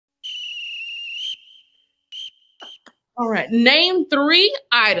All right. Name 3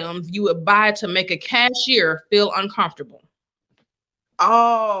 items you would buy to make a cashier feel uncomfortable.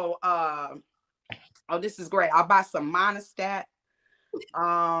 Oh, this is great. I'll buy some Monistat.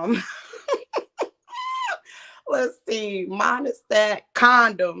 Let's see, Monistat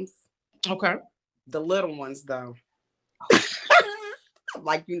condoms. Okay. The little ones, though.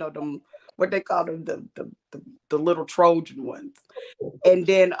 Like, you know, them, what they call them, the little Trojan ones. And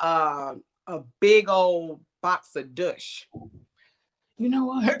then a big old box of Dush. You know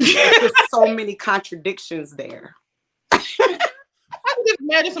what? There's so many contradictions there. I can just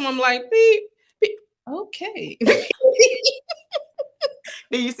imagine someone like, beep, beep. Okay.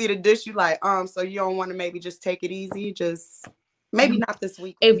 Then you see the Dush, you like, so you don't want to maybe just take it easy, just maybe not this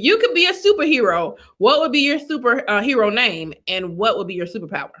week. If you could be a superhero, what would be your superhero name, and what would be your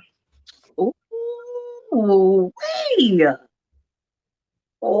superpower? Oh, wait.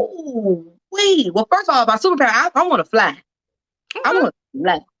 Oh, wait. Well, first of all, my superpower, I want to fly. Okay.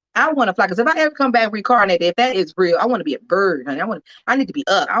 I want to fly, because if I ever come back reincarnated, if that is real, I want to be a bird, honey. I need to be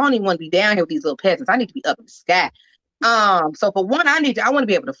up. I don't even want to be down here with these little peasants. I need to be up in the sky. So for one, I want to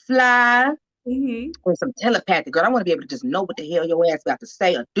be able to fly. Or some telepathy, girl. I want to be able to just know what the hell your ass about to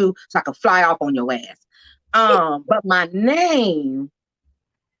say or do, so I can fly off on your ass. But my name,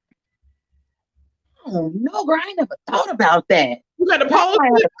 oh no, girl, I ain't never thought about that. You got to pose.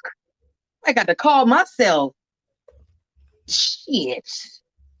 I got to call myself. Shit.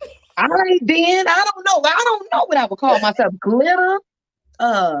 All right, then. I don't know what I would call myself. Glitter.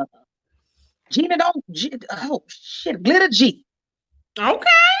 Gina oh shit, Glitter G. Okay,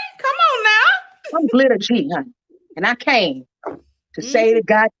 come on now. I'm Glitter G, honey. And I came to say the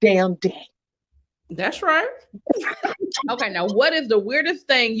goddamn thing. That's right. Okay, now what is the weirdest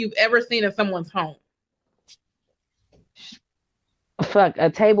thing you've ever seen in someone's home? Fuck, a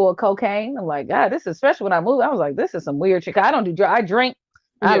table of cocaine. I'm like, God, this is, especially when I moved, I was like, this is some weird shit. I don't do drugs. I drink.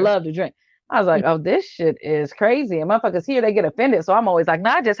 Yeah. I love to drink. I was like, oh, this shit is crazy. And motherfuckers here, they get offended. So I'm always like,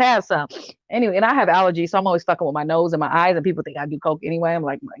 nah, I just have some. Anyway, and I have allergies, so I'm always fucking with my nose and my eyes, and people think I do coke anyway. I'm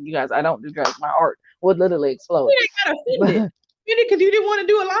like, you guys, I don't do drugs. My heart would literally explode. You got offended. Because you didn't want to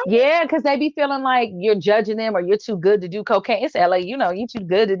do a lot? Yeah, because they be feeling like you're judging them or you're too good to do cocaine. It's LA, you know, you too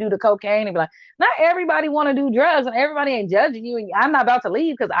good to do the cocaine. And be like, not everybody want to do drugs, and everybody ain't judging you. And I'm not about to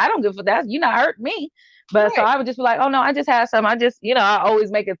leave because I don't give a that. You're not hurting me. But right. So I would just be like, oh no, I just have some. I just, you know, I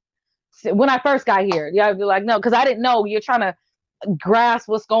always make it. When I first got here, yeah, I'd be like, no, because I didn't know you're trying to grasp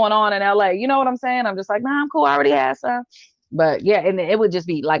what's going on in LA. You know what I'm saying? I'm just like, nah, I'm cool. I already have some. But yeah, and it would just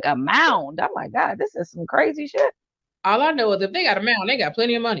be like a mound. I'm like, God, this is some crazy shit. All I know is if they got a mound, they got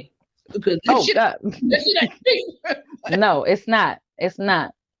plenty of money. Because God. No, it's not. It's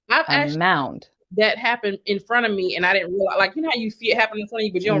not. I've a mound. That happened in front of me, and I didn't realize. Like, you know how you see it happen in front of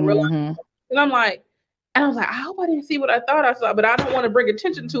you, but you don't realize. And I'm like, and I was like, I hope I didn't see what I thought I saw, but I don't want to bring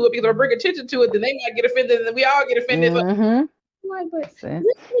attention to it, because if I bring attention to it, then they might get offended, and then we all get offended. I'm like, but I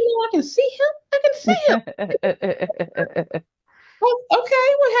can see him. I can see him. Well, okay,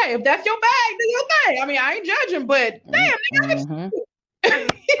 well, hey, if that's your bag, then your thing. I mean, I ain't judging, but damn, nigga, I can see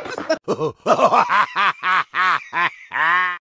it.